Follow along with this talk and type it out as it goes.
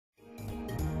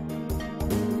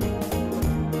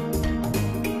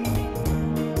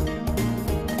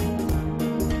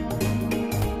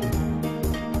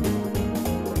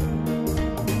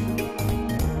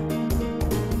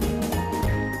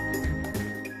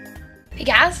Hey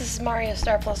guys, this is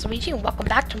Mariostarplusluigi and welcome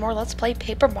back to more Let's Play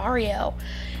Paper Mario.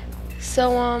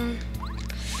 So,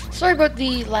 sorry about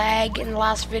the lag in the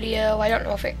last video. I don't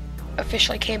know if it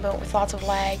officially came out with lots of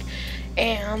lag,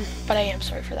 but I am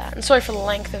sorry for that. And sorry for the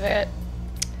length of it.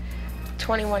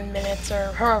 21 minutes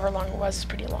or however long it was is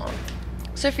pretty long.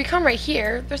 So if you come right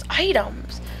here, there's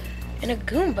items and a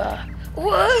Goomba.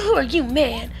 Whoa, who are you,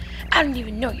 man? I don't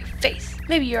even know your face.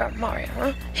 Maybe you're a Mario,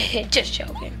 huh? Just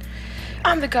joking.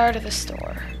 I'm the guard of the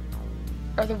store.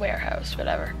 Or the warehouse,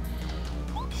 whatever.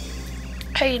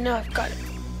 Hey, no, I've got it.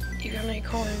 You got any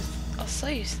coins? I'll sell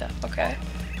you stuff, okay?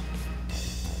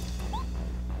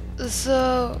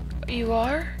 So, you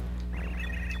are?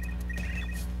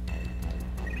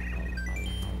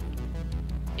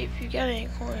 If you got any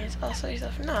coins, I'll sell you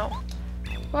stuff. No.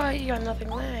 Why? You got nothing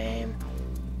lame.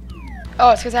 Oh,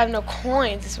 it's because I have no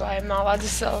coins. That's why I'm not allowed to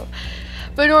sell.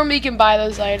 But normally you can buy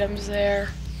those items there.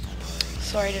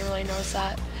 Sorry, I didn't really notice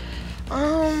that.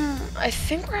 I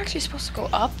think we're actually supposed to go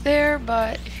up there,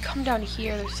 but if you come down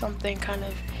here, there's something kind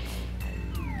of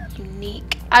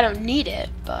unique. I don't need it,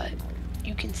 but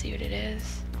you can see what it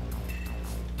is.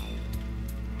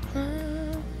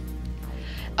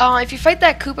 If you fight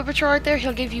that Koopa Patrol right there,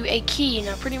 he'll give you a key.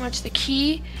 Now, pretty much the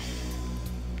key,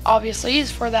 obviously,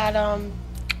 is for that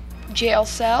jail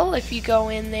cell. If you go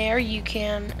in there, you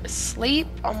can sleep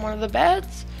on one of the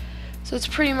beds. So it's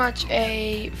pretty much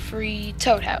a free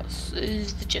Toad House,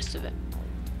 is the gist of it.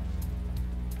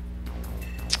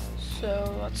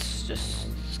 So let's just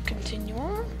continue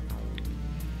on.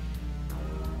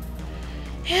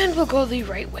 And we'll go the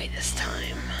right way this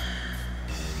time.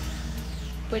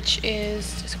 Which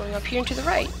is just going up here and to the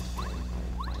right.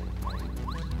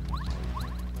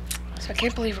 So I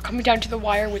can't believe we're coming down to the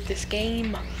wire with this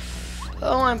game.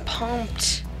 Oh, I'm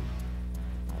pumped.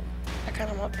 I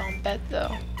kind of want Bombette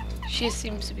though. She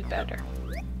seems to be better.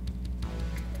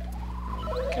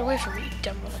 Get away from me, you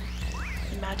dumb little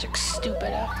magic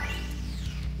stupido.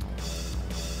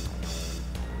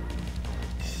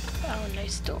 Oh,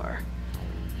 nice door.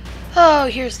 Oh,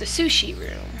 here's the sushi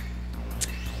room.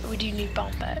 We do need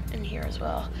Bombette in here as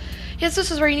well. Yes,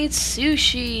 this is where you need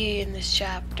sushi in this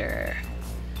chapter.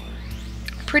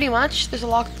 Pretty much, there's a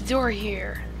locked door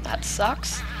here. That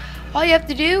sucks. All you have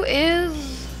to do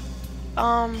is,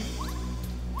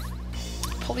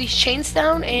 pull these chains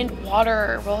down and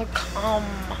water will come.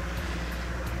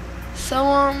 So,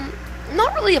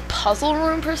 not really a puzzle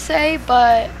room per se,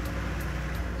 but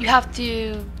you have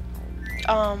to,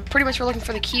 pretty much we're looking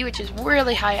for the key, which is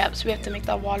really high up, so we have to make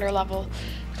that water level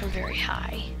become very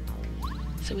high.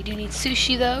 So we do need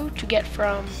sushi, though, to get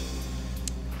from,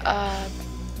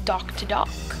 dock to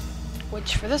dock,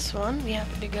 which for this one, we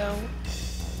have to go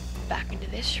back into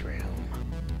this room.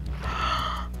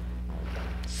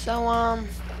 So,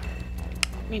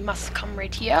 we must come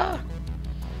right here,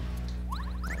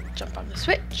 jump on the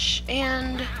switch,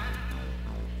 and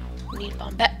we need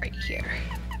Bombette right here.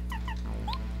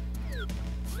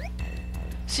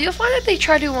 So you'll find that they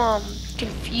try to,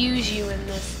 confuse you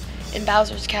in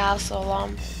Bowser's Castle.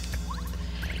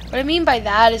 What I mean by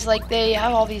that is, like, they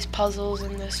have all these puzzles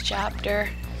in this chapter.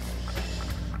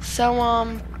 So,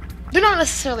 they're not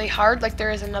necessarily hard, like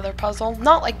there is another puzzle.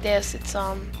 Not like this, it's,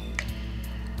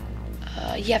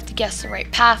 you have to guess the right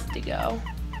path to go.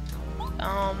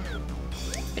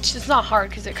 Which is not hard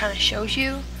because it kind of shows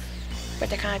you, but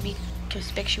they kind of be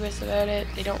conspicuous about it.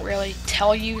 They don't really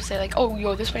tell you, say like, oh, you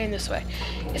go this way and this way.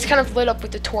 It's kind of lit up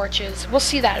with the torches. We'll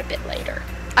see that a bit later.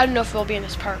 I don't know if it'll be in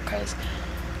this part because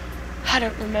I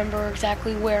don't remember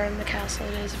exactly where in the castle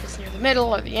it is, if it's near the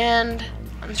middle or the end.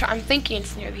 I'm thinking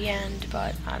it's near the end,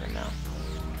 but I don't know.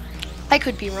 I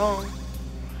could be wrong.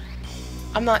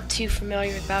 I'm not too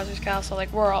familiar with Bowser's Castle, like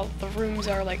where all the rooms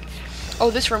are, like,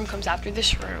 oh, this room comes after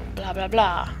this room, blah blah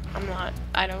blah.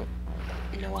 I don't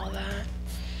know all that.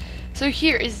 So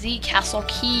here is the castle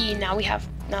key. Now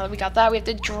that we got that, we have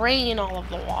to drain all of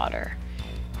the water.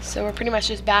 So we're pretty much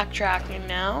just backtracking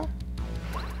now.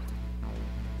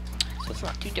 So it's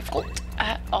not too difficult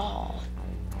at all.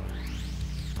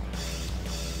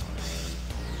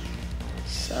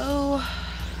 So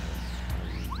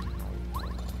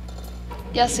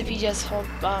yes, if you just hold,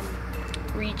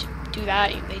 do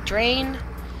that, they drain.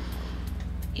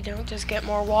 You don't just get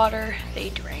more water, they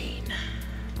drain.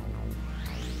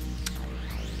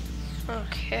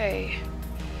 Okay.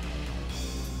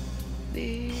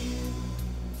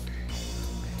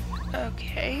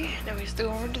 Okay, now we have to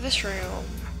go over to this room.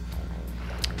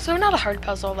 So not a hard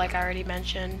puzzle, like I already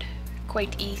mentioned.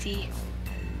 Quite easy.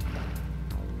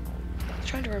 I'm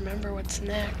trying to remember what's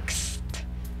next.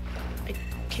 I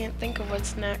can't think of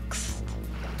what's next.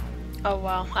 Oh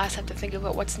well, I just have to think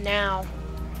about what's now.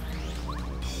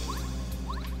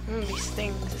 These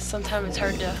things, sometimes it's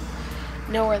hard to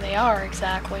know where they are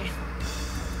exactly.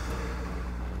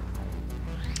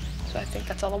 So I think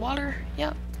that's all the water.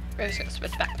 Yep. We're just gonna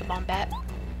switch back to Bombette.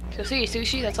 So see,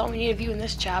 Sushi, that's all we need of you in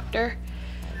this chapter.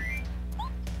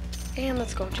 And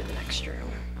let's go to the next room.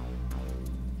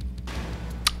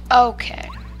 Okay.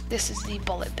 This is the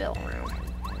Bullet Bill room.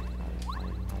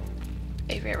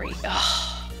 A very...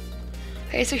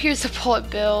 Okay, so here's the Bullet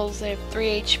Bills. They have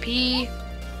 3 HP.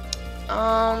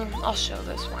 I'll show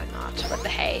this, why not? With the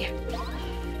hay.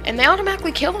 And they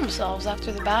automatically kill themselves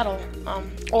after the battle.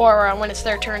 Or when it's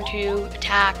their turn to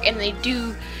attack, and they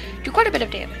do quite a bit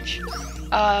of damage.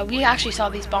 We actually saw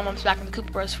these bomb-ups back in the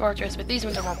Koopa Bros Fortress, but these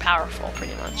ones are more powerful,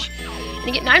 pretty much. And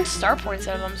you get 9 star points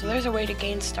out of them, so there's a way to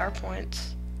gain star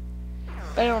points.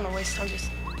 But I don't want to waste time just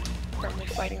randomly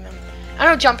fighting them. I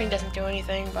know jumping doesn't do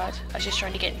anything, but I was just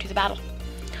trying to get into the battle.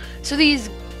 So these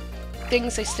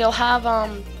things, they still have,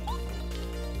 what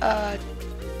I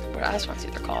just want to see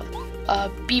what they're called.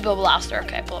 Bebo Blaster.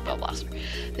 Okay, Bullet Blaster.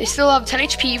 They still have 10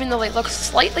 HP, even though they look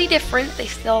slightly different. They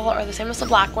still are the same as the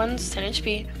black ones, 10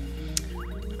 HP.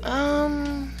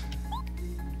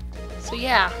 So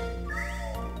yeah.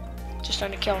 Just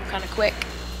trying to kill them kind of quick.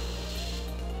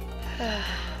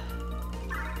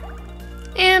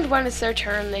 And when it's their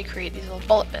turn, they create these little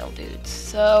Bullet Bill dudes.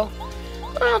 So,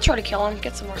 I'll try to kill them,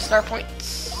 get some more star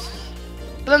points.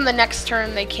 But then the next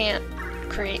turn, they can't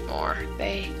create more.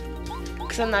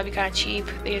 Because then that'd be kind of cheap.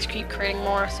 They just keep creating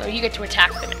more, so you get to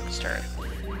attack the next turn.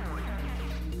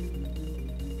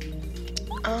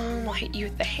 I'll hit you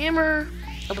with the hammer.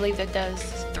 I believe that does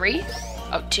 3?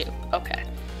 Oh, 2. Okay.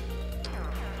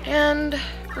 And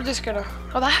we're just gonna...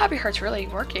 Oh, that Happy Heart's really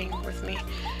working with me.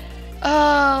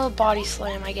 Body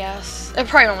slam, I guess. It'd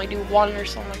probably only do 1 or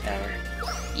something like that. Or...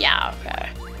 Yeah, okay.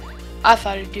 I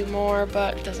thought it'd do more,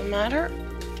 but it doesn't matter.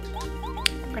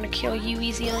 I'm gonna kill you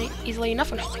easily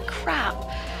enough, and holy crap!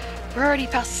 We're already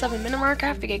past the 7-minute mark. I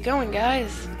have to get going,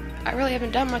 guys. I really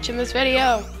haven't done much in this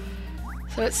video.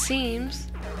 So it seems...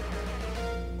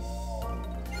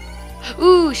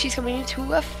 Ooh, she's coming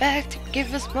into effect.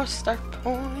 Give us more star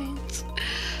points.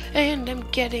 And I'm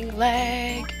getting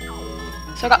lag.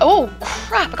 So I got, oh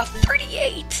crap, I got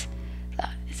 38!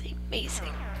 That is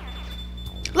amazing.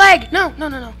 Lag! No,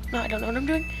 I don't know what I'm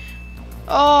doing.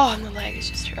 Oh, and the lag is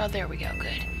just, oh, there we go,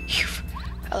 good. Phew.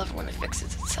 I love it when it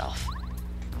fixes itself.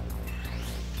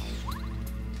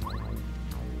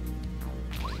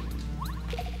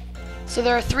 So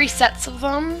there are 3 sets of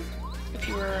them, if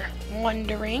you were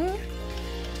wondering.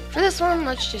 For this one,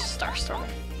 let's just Starstorm.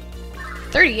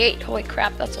 38, holy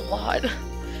crap, that's a lot.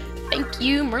 Thank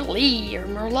you, Merlee, or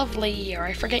Merlovely, or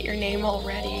I forget your name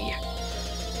already.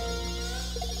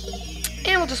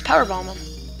 And we'll just power bomb them.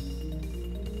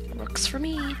 Works for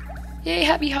me. Yay,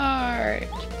 Happy Heart!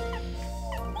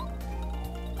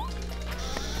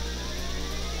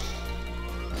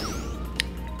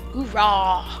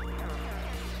 Hoorah!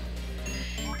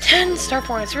 10 star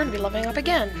points. We're gonna be leveling up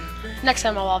again. Next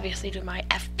time I'll obviously do my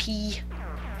FP.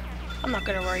 I'm not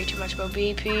gonna worry too much about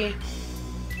BP.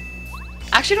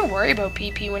 I actually don't worry about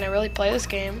PP when I really play this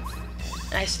game.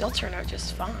 And I still turn out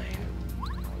just fine.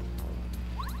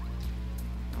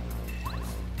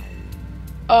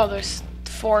 Oh, there's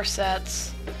 4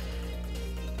 sets.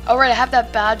 Oh right, I have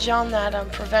that badge on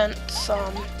that prevents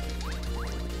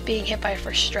being hit by a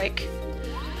first strike.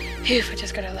 Phew, I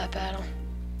just got out of that battle.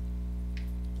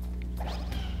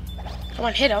 Come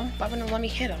on, hit him. Why wouldn't it let me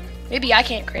hit him? Maybe I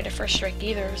can't create a first strike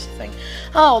either is the thing.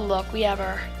 Oh look, we have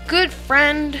our good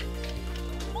friend,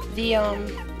 the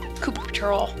Koopa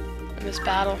Patrol in this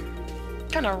battle.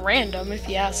 Kinda random if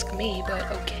you ask me, but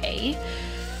okay.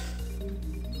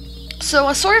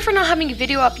 So sorry for not having a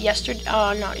video up yesterday,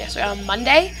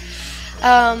 Monday.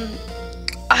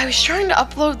 I was trying to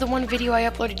upload the one video I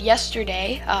uploaded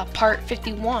yesterday, part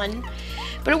 51,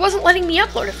 but it wasn't letting me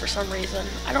upload it for some reason.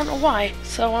 I don't know why.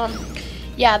 So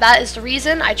yeah, that is the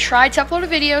reason. I tried to upload a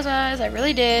video, guys, I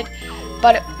really did,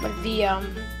 but the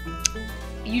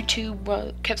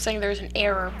YouTube kept saying there's an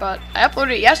error, but I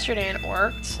uploaded it yesterday and it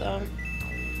worked, so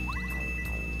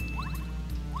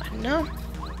I don't know.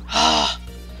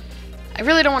 I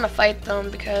really don't want to fight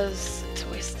them because it's a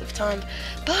waste of time.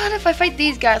 But if I fight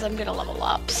these guys, I'm gonna level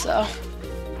up, so.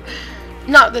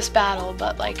 Not this battle,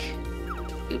 but like,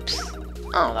 oops.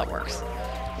 Oh, that works.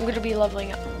 I'm gonna be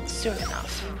leveling up soon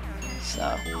enough.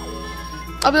 So,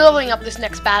 I'll be leveling up this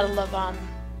next battle of,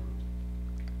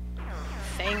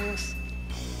 things.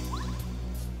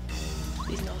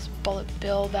 These knows Bullet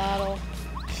Bill battle.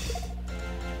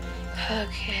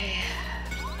 Okay.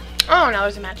 Oh, now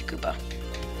there's a Magic Koopa.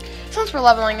 Since we're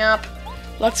leveling up,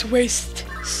 let's waste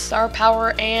star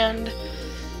power and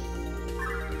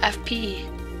FP.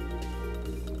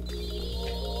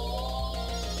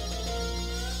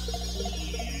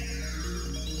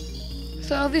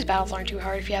 So these battles aren't too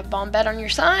hard if you have Bomb Bed on your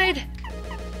side.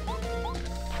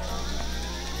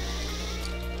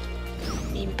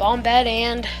 Need Bomb Bed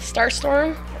and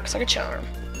Starstorm. Looks like a charm.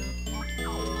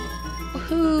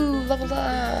 Woohoo! Leveled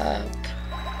up.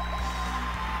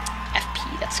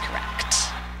 FP, that's correct.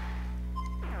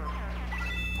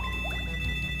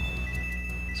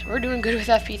 So we're doing good with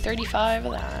FP. 35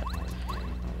 of that.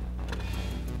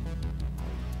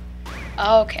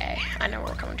 Okay, I know where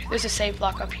we're coming to. There's a save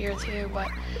block up here too, but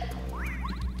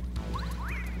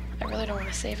I really don't want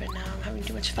to save it now. I'm having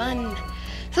too much fun.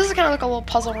 So this is kind of like a little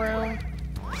puzzle room.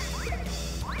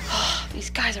 These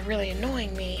guys are really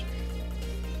annoying me.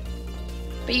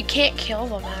 But you can't kill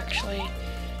them, actually.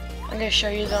 I'm going to show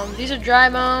you them. These are dry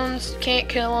bones. Can't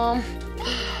kill them.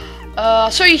 I'll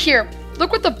show you here.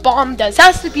 Look what the bomb does.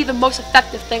 That has to be the most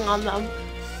effective thing on them.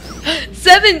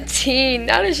 17!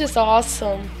 That is just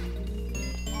awesome.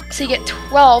 So you get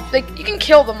 12. Like, you can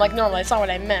kill them like normal. That's not what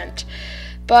I meant.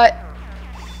 But,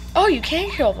 oh, you can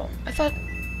kill them. I thought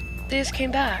they just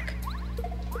came back.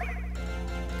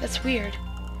 That's weird.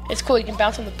 It's cool. You can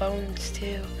bounce on the bones,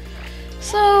 too.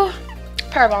 So,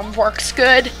 Power Bomb works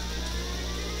good.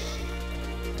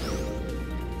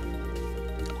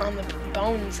 On the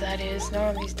bones, that is.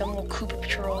 Not on these dumb little Koopa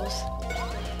Patrols.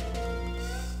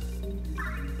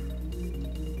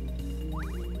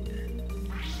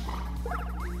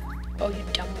 Oh, you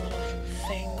dumb little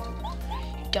thing.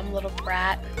 You dumb little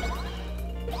brat.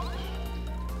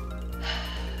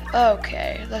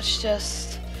 Okay, let's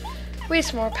just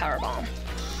waste more Power Bomb.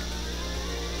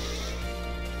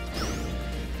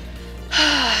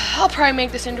 I'll probably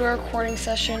make this into a recording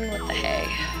session with the hay.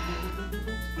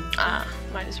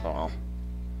 Might as well.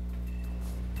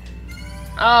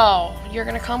 Oh, you're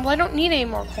gonna come? Well, I don't need any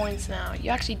more coins now. You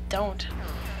actually don't.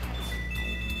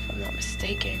 If I'm not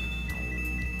mistaken.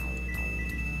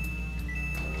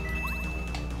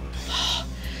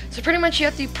 So pretty much you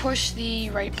have to push the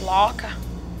right block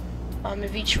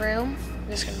of each room. I'm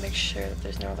just gonna make sure that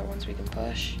there's no other ones we can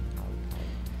push.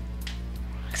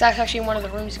 Because that's actually in one of the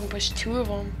rooms you can push 2 of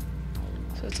them.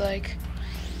 So it's like,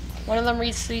 one of them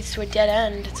leads to a dead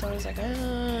end. It's always like,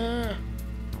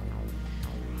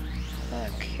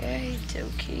 Okay,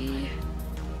 dokie.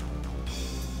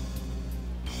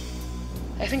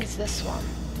 I think it's this one.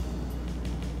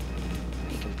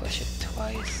 You can push it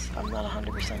twice. I'm not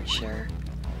 100% sure.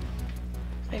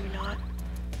 Maybe not.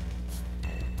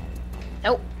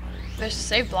 Nope. There's a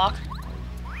save block.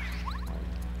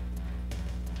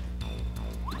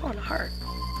 Oh, and a heart.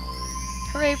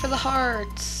 Hooray for the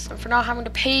hearts! And for not having to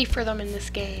pay for them in this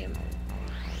game.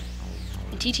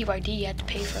 In TTYD, you had to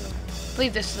pay for them. I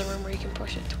believe this is the room where you can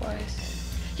push it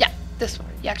twice. Yeah, this one.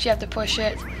 You actually have to push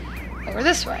it over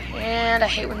this way. And I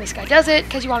hate when this guy does it,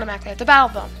 because you automatically have to battle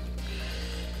them.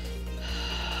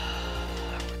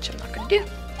 Which I'm not going to do.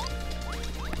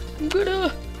 I'm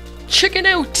gonna chicken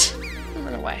out and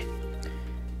run away.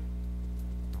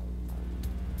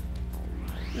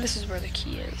 And this is where the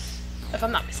key is, if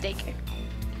I'm not mistaken.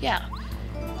 Yeah.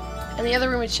 And the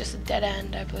other room is just a dead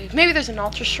end, I believe. Maybe there's an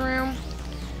Ultra room,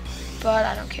 but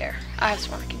I don't care. I just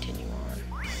want to continue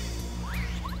on.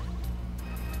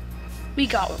 We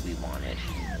got what we wanted.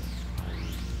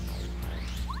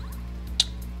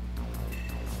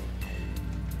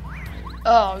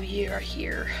 Oh, you're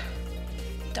here.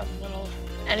 Dumb little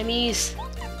enemies.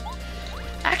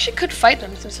 I actually could fight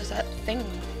them since there's that thing,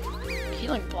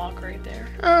 healing block right there.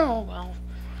 Oh well.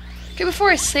 Okay, before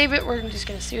I save it, we're just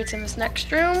gonna see what's in this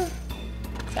next room.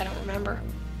 Cause I don't remember.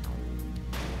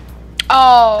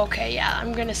 Oh, okay, yeah,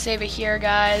 I'm gonna save it here,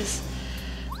 guys.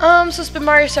 So it's been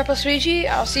Mariostarplusluigi.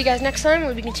 I'll see you guys next time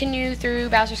when we continue through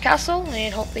Bowser's Castle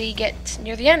and hopefully get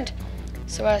near the end.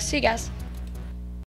 So see you guys.